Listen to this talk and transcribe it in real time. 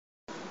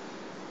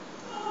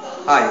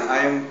Hi, I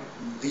am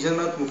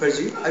Dijanath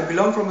Mukherjee. I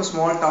belong from a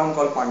small town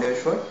called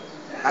Pandeshwar,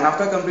 and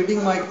after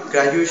completing my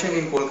graduation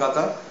in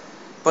Kolkata,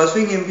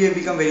 pursuing MBA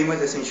became very much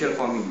essential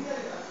for me,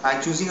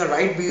 and choosing a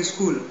right B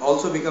school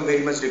also became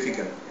very much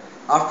difficult.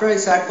 After I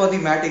sat for the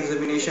MAT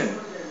examination,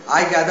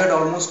 I gathered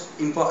almost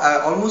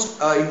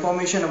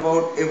information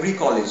about every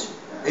college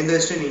in the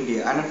Eastern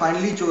India, and I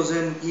finally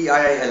chosen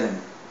EIILM.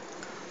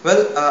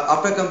 Well,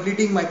 after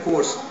completing my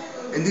course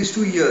in these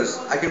 2 years,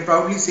 I can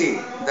proudly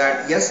say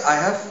that yes, I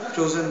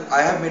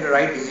have made a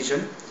right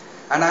decision,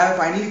 and I have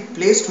finally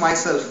placed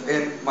myself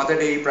in Mother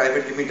Dairy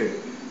Private Limited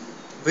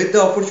with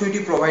the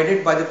opportunity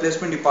provided by the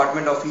placement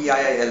department of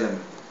EIILM.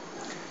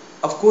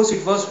 Of course,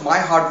 it was my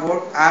hard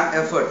work and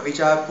effort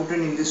which I have put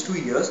in these 2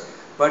 years,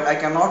 but I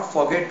cannot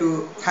forget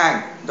to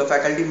thank the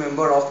faculty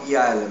member of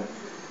EIILM,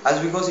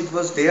 as because it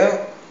was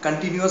their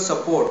continuous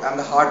support and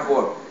the hard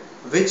work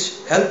which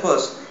help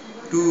us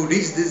to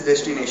reach this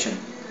destination.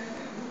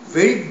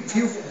 Very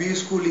few B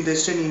school in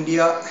Western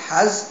India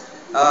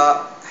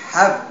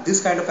have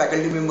this kind of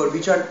faculty member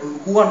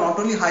who are not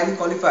only highly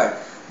qualified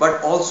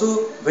but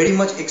also very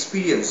much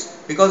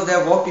experienced because they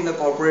have worked in the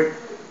corporate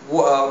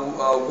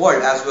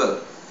world as well.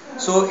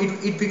 So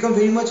it become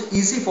very much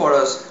easy for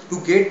us to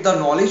get the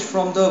knowledge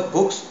from the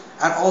books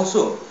and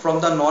also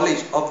from the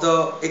knowledge of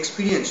the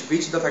experience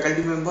which the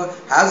faculty member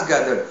has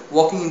gathered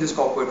working in this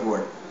corporate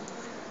world.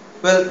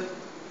 Well,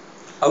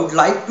 I would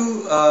like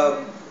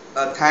to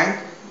thank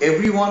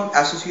everyone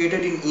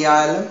associated in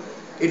EILM.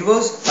 It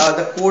was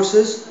the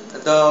courses,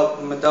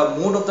 the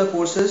mode of the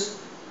courses,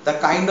 the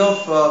kind of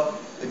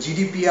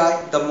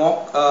GDPI, the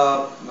mock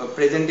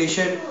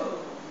presentation,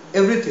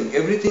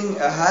 everything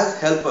has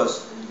helped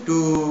us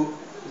to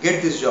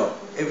get this job.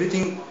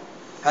 Everything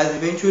has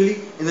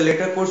eventually in the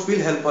later course will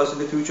help us in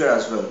the future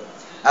as well.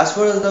 As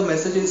far as the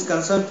message is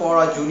concerned for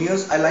our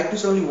juniors, I like to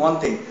say only one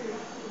thing.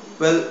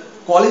 Well,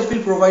 college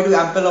will provide you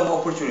ample of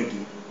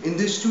opportunity. In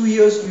these 2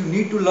 years, you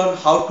need to learn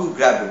how to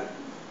grab it.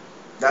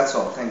 That's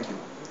all. Thank you.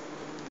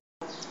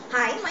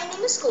 Hi, my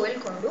name is Koel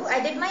Kundu.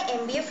 I did my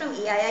MBA from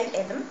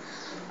EIILM.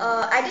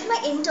 I did my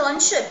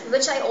internship,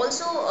 which I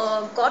also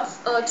got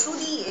through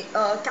the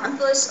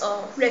campus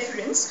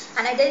reference,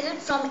 and I did it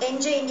from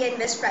NJ India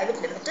Invest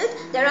Private Limited.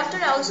 Thereafter,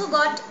 I also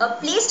got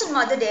placed in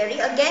Mother Dairy,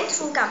 again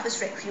through campus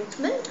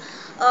recruitment.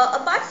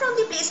 Apart from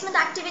the placement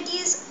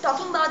activities,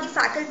 talking about the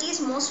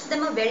faculties, most of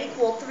them are very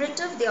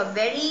cooperative. They are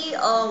very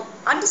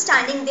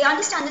understanding. They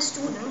understand the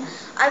student.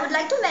 I would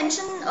like to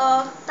mention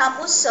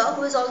Tapos sir,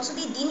 who is also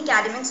the Dean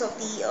Academics of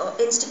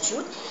the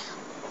institute.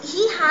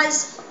 He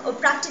has a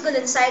practical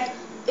insight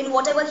in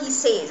whatever he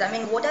says. I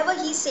mean, whatever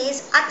he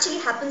says actually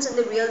happens in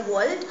the real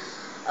world.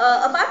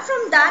 Apart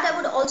from that, I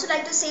would also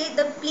like to say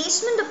the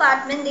placement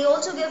department, they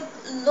also give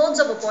loads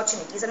of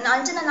opportunities. I mean,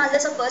 until and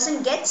unless a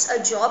person gets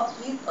a job,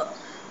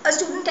 a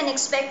student can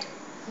expect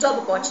job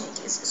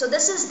opportunities. So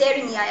this is there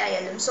in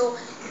EIILM. So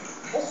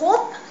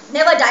hope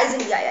never dies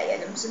in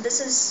EIILM. So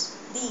this is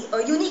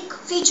the unique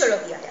feature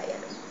of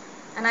EIILM.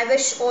 And I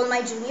wish all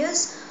my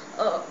juniors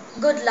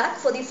good luck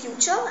for the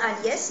future,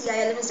 and yes,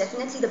 EIILM is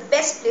definitely the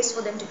best place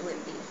for them to do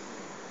MBA.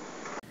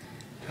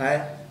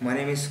 Hi, my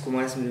name is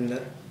Kumar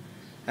Smrinder.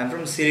 I'm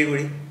from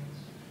Siliguri.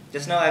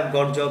 Just now I've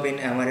got job in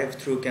MRF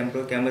through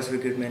campus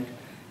recruitment.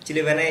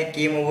 Actually, when I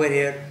came over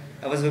here,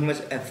 I was very much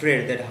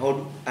afraid that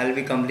how I'll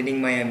be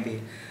completing my MBA.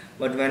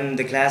 But when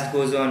the class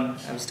goes on,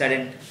 I've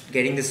started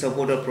getting the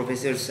support of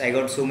professors. I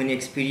got so many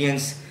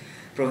experienced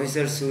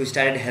professors who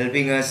started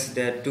helping us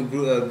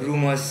to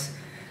groom us.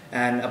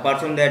 And apart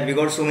from that, we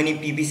got so many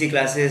PPC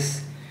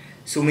classes,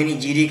 so many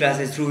GD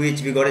classes through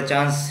which we got a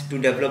chance to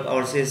develop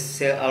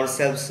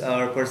ourselves.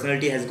 Our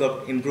personality has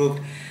got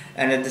improved.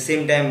 And at the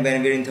same time,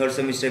 when we were in third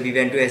semester, we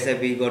went to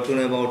SIP, got to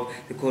know about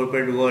the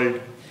corporate world.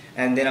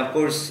 And then, of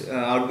course,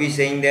 I would be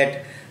saying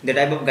that the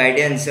type of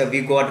guidance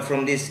we got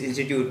from this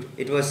institute,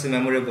 it was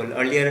memorable.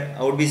 Earlier,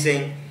 I would be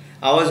saying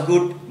I was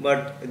good,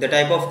 but the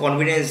type of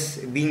confidence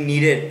being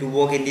needed to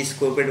work in this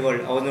corporate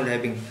world, I was not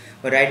having.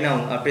 But right now,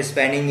 after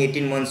spending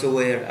 18 months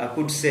over here, I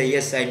could say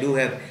yes, I do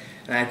have,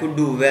 and I could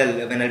do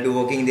well when I'll be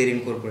working there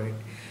in corporate.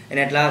 And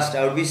at last,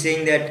 I would be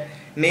saying that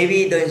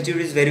maybe the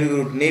institute is very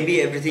good,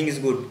 maybe everything is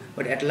good,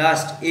 but at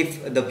last,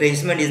 if the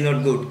placement is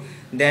not good,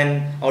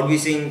 then I would be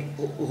saying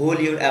whole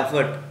your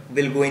effort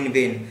will go in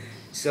vain.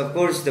 So of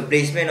course, the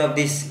placement of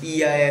this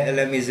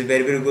EIILM is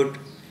very good.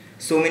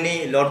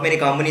 Lot many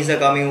companies are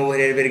coming over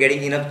here. We're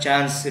getting enough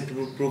chance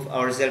to prove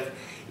ourselves.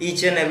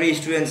 Each and every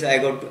students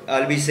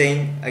I'll be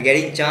saying are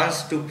getting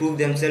chance to prove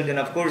themselves, and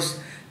of course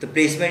the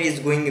placement is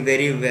going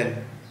very well.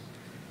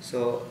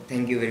 So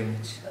thank you very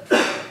much.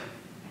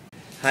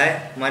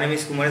 Hi, my name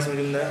is Kumar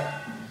Smrinder.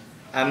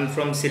 I'm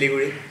from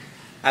Siliguri.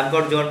 I've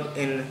got job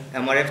in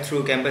MRF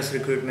through campus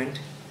recruitment.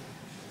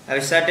 I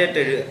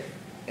started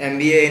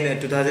MBA in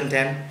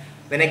 2010.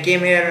 When I came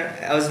here,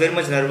 I was very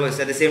much nervous.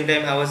 At the same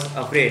time, I was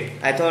afraid.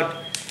 I thought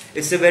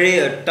it's a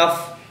very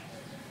tough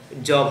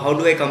job. How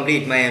do I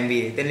complete my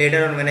MBA? Then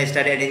later on, when I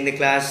started attending the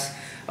class,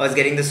 I was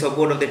getting the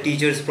support of the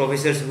teachers,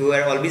 professors who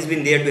have always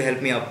been there to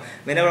help me out.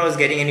 Whenever I was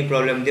getting any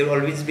problem, they've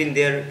always been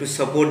there to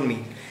support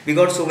me. we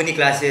got so many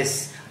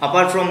classes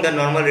apart from the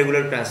normal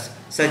regular class,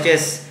 such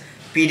as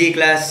PD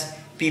class,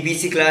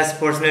 PPC class,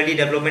 personality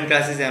development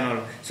classes and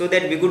all, so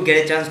that we could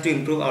get a chance to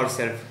improve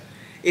ourselves.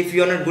 If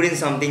you are not good in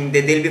something,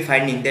 they'll be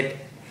finding that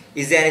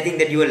is there anything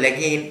that you are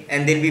lacking in,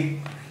 and they'll be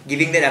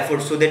giving their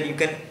effort so that you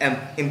can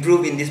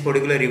improve in this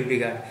particular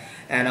regard.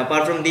 And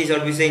apart from this, I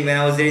would be saying, when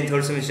I was there in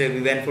third semester,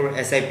 we went for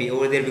SIP.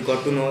 Over there, we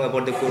got to know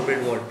about the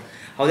corporate world,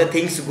 how the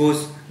things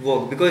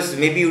work. Because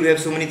maybe you have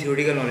so many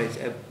theoretical knowledge,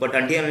 but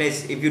until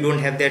unless if you don't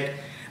have that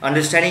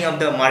understanding of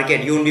the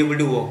market, you won't be able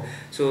to work.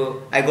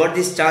 So I got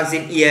this chance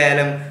in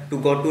EIILM to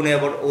got to know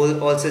about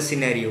all such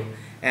scenario.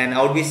 And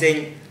I would be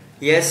saying,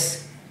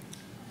 yes,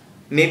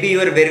 maybe you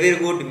are very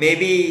good,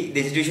 maybe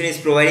the institution is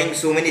providing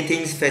so many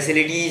things,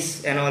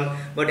 facilities and all,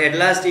 but at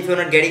last if you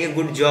are not getting a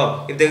good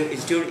job, if the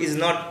institute is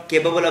not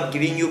capable of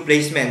giving you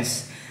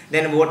placements,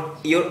 then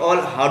what your all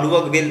hard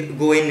work will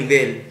go in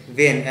vain,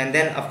 and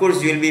then of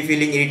course you will be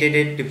feeling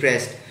irritated,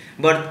 depressed.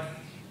 But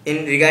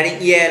in regarding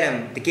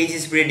EIILM, the case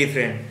is pretty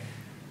different.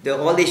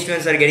 All the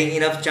students are getting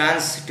enough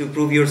chance to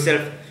prove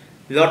yourself.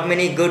 Lot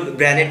many good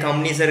branded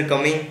companies are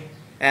coming,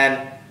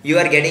 and you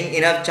are getting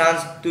enough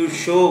chance to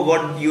show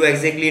what you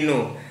exactly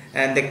know,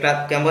 and the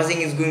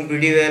canvassing is going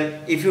pretty well.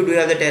 If you do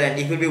have the talent,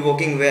 if you will be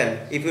working well,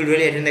 if you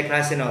really attend the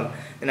class and all,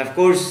 then of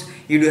course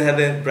you do have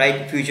a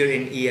bright future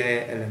in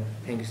EIILM.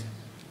 Thank you, sir.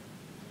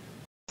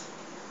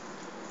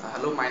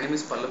 Hello, my name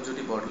is Pallav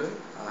Jyoti Bodler.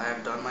 I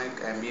have done my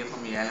MBA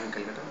from EIILM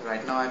Calcutta.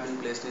 Right now I have been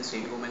placed in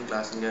St. Women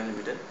Glass India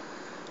Limited.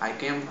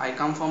 I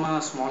come from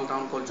a small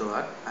town called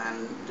Jorhat,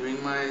 and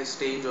during my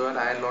stay in Jorhat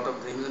I had a lot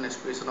of dreams and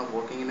aspirations of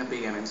working in a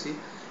big MNC,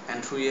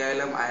 and through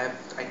EIILM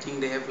I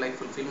think they have like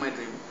fulfilled my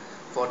dream.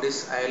 For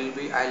this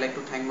I like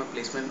to thank my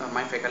placement,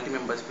 my faculty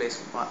members,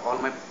 all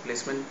my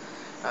placement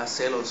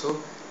cell also,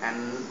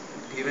 and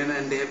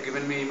they have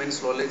given me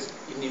immense knowledge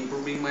in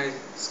improving my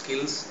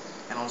skills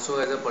and also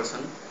as a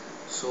person.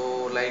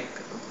 So like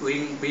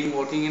being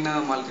working in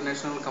a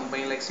multinational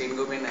company like Saint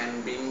Gobain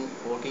and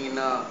working in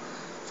a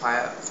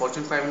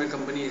Fortune 500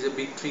 company is a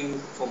big thing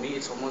for me.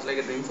 It's almost like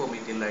a dream for me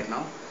till right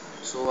now.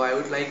 So I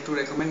would like to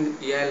recommend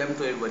EIILM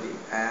to everybody,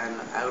 and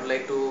I would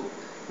like to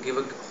give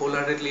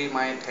wholeheartedly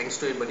my thanks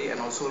to everybody, and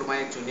also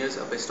my juniors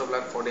a best of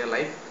luck for their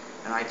life.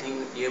 And I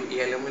think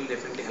EIILM will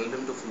definitely help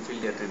them to fulfill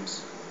their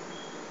dreams.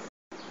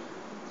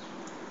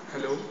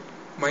 Hello,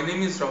 my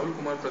name is Rahul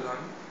Kumar Pradhan,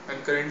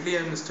 and currently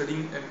I am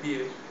studying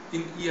MBA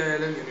in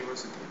EIILM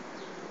University.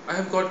 I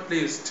have got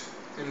placed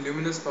in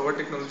Luminous Power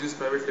Technologies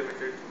Private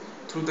Limited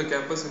through the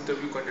campus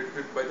interview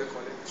conducted by the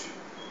college,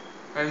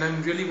 and I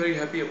am really very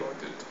happy about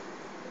it.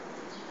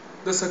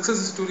 The success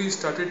story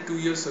started 2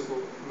 years ago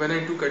when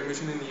I took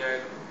admission in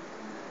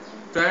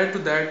EIILM. Prior to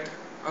that,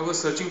 I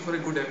was searching for a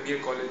good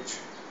MBA college,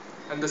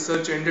 and the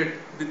search ended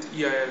with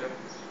EIILM.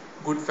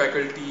 Good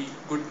faculty,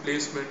 good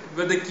placement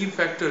were the key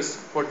factors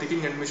for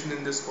taking admission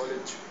in this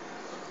college.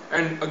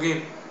 And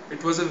again,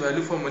 it was a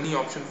value for money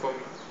option for me.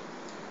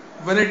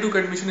 When I took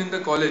admission in the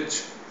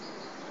college,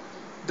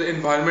 the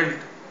environment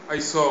I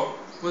saw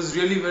was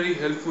really very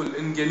helpful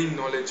in gaining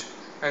knowledge,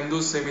 and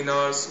those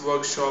seminars,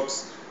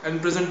 workshops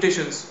and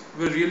presentations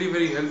were really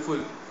very helpful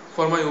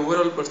for my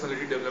overall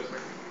personality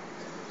development.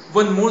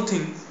 One more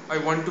thing I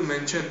want to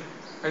mention,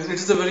 and it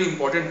is a very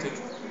important thing,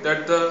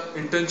 that the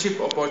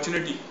internship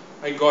opportunity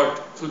I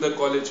got through the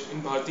college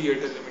in Bharti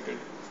Airtel Limited.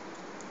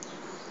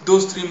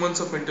 Those 3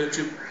 months of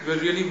internship were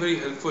really very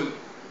helpful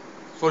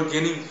for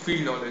gaining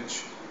field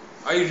knowledge.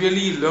 I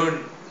really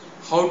learned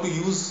how to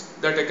use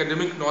that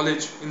academic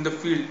knowledge in the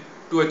field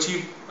to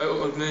achieve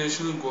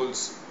organizational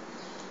goals.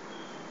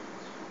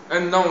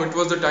 And now it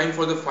was the time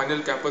for the final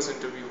campus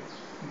interview.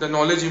 The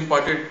knowledge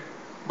imparted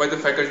by the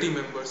faculty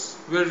members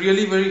were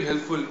really very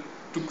helpful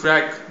to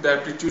crack the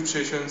aptitude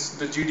sessions,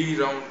 the GD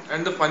round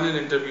and the final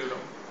interview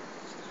round.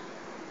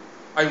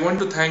 I want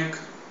to thank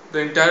the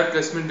entire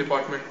placement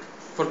department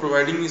for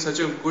providing me such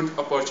a good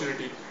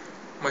opportunity,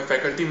 my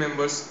faculty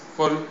members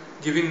for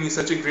giving me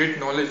such a great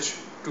knowledge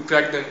to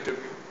crack the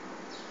interview.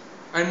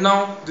 And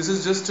now this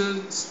is just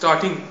a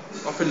starting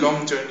of a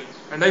long journey,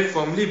 and I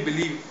firmly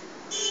believe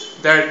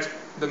that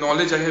the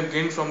knowledge I have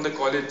gained from the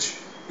college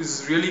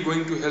is really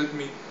going to help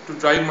me to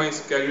drive my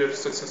career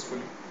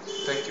successfully.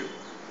 Thank you.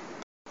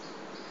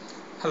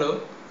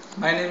 Hello,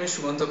 my name is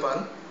Shumanta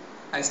Pal.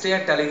 I stay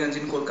at Taliganj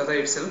in Kolkata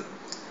itself.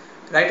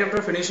 Right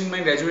after finishing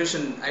my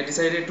graduation, I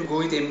decided to go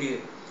with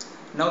MBA.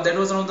 Now that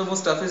was one of the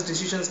most toughest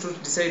decisions to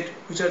decide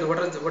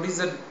what is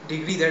the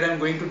degree that I am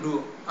going to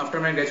do after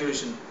my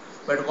graduation.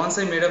 But once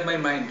I made up my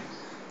mind,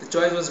 the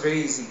choice was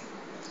very easy.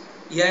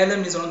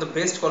 EIILM is one of the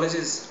best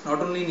colleges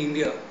not only in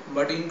India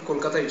but in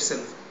Kolkata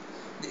itself.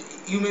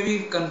 You may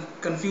be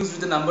confused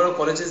with the number of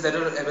colleges that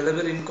are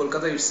available in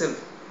Kolkata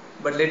itself,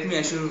 but let me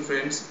assure you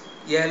friends,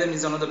 EIILM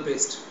is one of the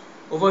best.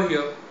 Over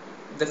here,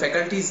 the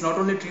faculty is not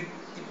only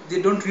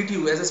they don't treat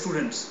you as a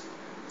student.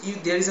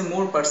 There is a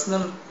more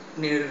personal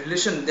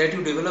relation that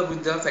you develop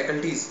with the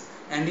faculties,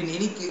 and in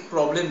any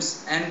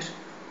problems and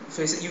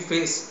you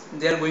face,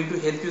 they are going to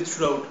help you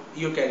throughout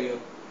your career.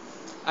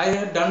 I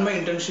had done my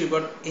internship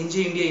at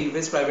NJ India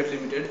Invest Private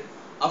Limited.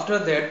 After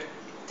that,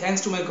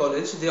 thanks to my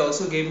college, they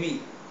also gave me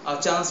a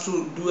chance to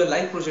do a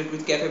live project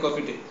with Cafe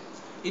Coffee Day.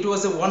 It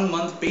was a 1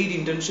 month paid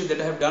internship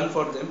that I have done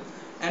for them,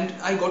 and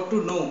I got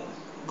to know,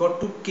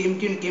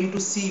 came to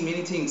see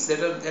many things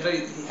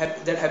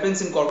that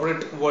happens in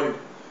corporate world.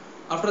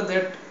 After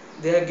that,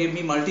 they have gave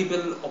me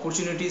multiple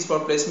opportunities for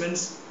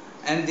placements,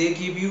 and they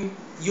give you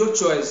your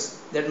choice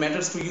that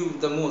matters to you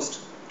the most,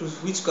 to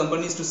which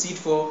companies to seat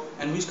for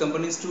and which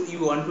companies to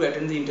you want to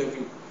attend the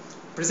interview.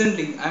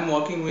 Presently, I am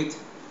working with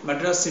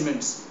Madras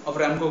Cements of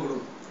Ramco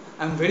Group.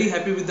 I am very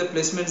happy with the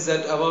placements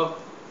that our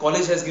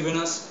college has given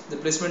us, the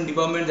placement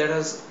department that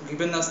has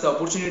given us the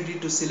opportunity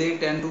to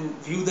select and to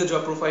view the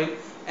job profile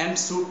and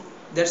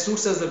that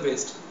suits us the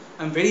best.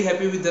 I am very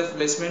happy with the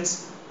placements,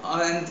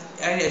 and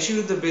I assure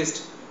you the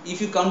best.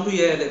 If you come to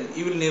EIILM,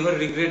 you will never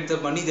regret the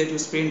money that you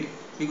spent,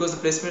 because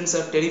the placements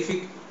are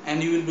terrific,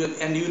 and you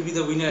will be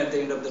the winner at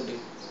the end of the day.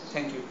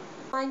 Thank you.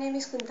 My name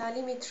is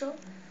Kuntali Mitro.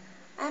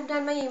 I have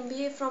done my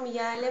MBA from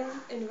EIILM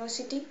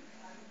University,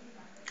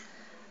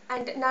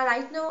 and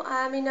right now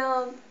I am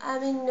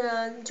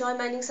in Joy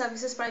Mining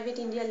Services Private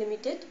India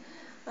Limited,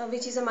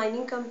 which is a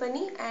mining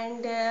company,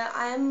 and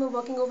I am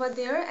working over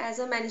there as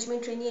a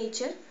management trainee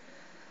HR.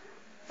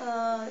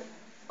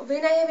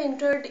 When I have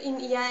entered in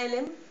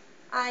EIILM,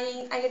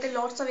 I get a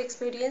lots of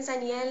experience,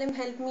 and EIILM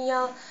helped me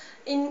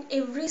in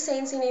every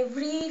sense, in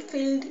every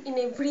field, in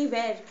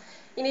everywhere.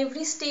 In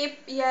every step,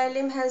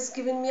 EIILM has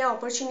given me an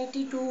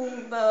opportunity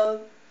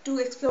to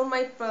explore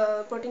my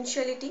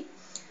potentiality.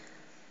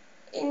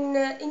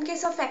 In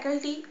case of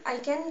faculty, I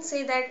can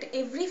say that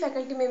every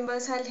faculty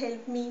members have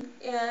helped me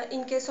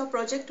in case of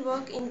project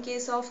work, in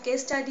case of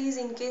case studies,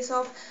 in case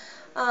of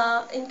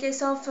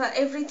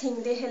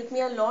everything. They help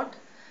me a lot.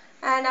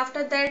 And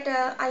after that,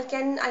 I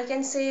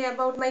can say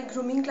about my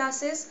grooming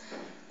classes.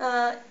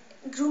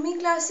 Grooming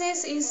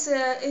classes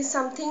is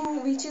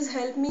something which has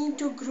helped me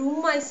to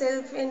groom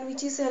myself, and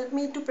which has helped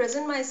me to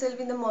present myself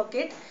in the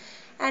market.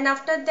 And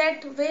after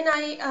that, when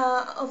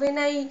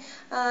I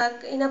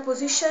in a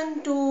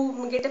position to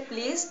get a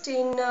placed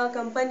in a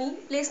company,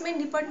 placement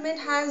department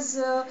has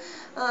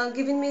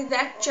given me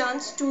that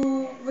chance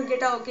to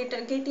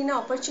get in an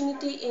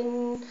opportunity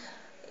in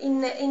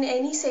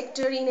any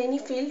sector, in any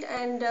field.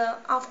 And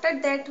after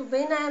that,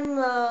 when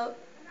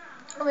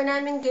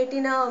I'm in get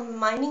in a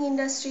mining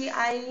industry,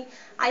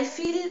 I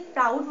feel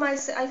proud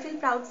myself. I feel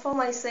proud for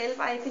myself.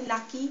 I feel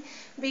lucky,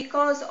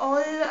 because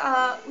all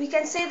we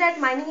can say that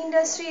mining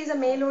industry is a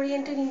male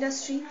oriented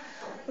industry,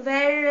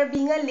 where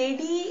being a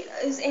lady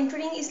is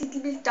entering is a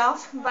little bit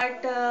tough.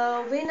 But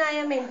when I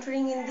am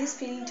entering in this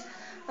field,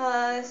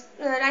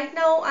 right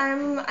now I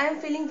am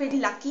feeling very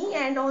lucky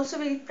and also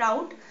very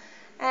proud.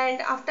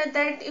 And after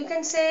that, you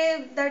can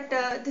say that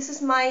this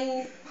is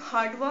my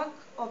hard work,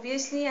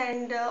 obviously,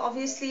 and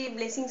obviously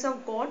blessings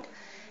of God.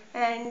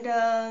 And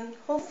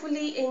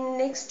hopefully in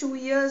next 2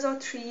 years or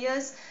 3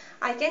 years,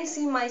 I can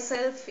see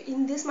myself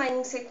in this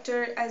mining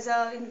sector as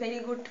a in very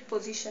good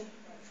position.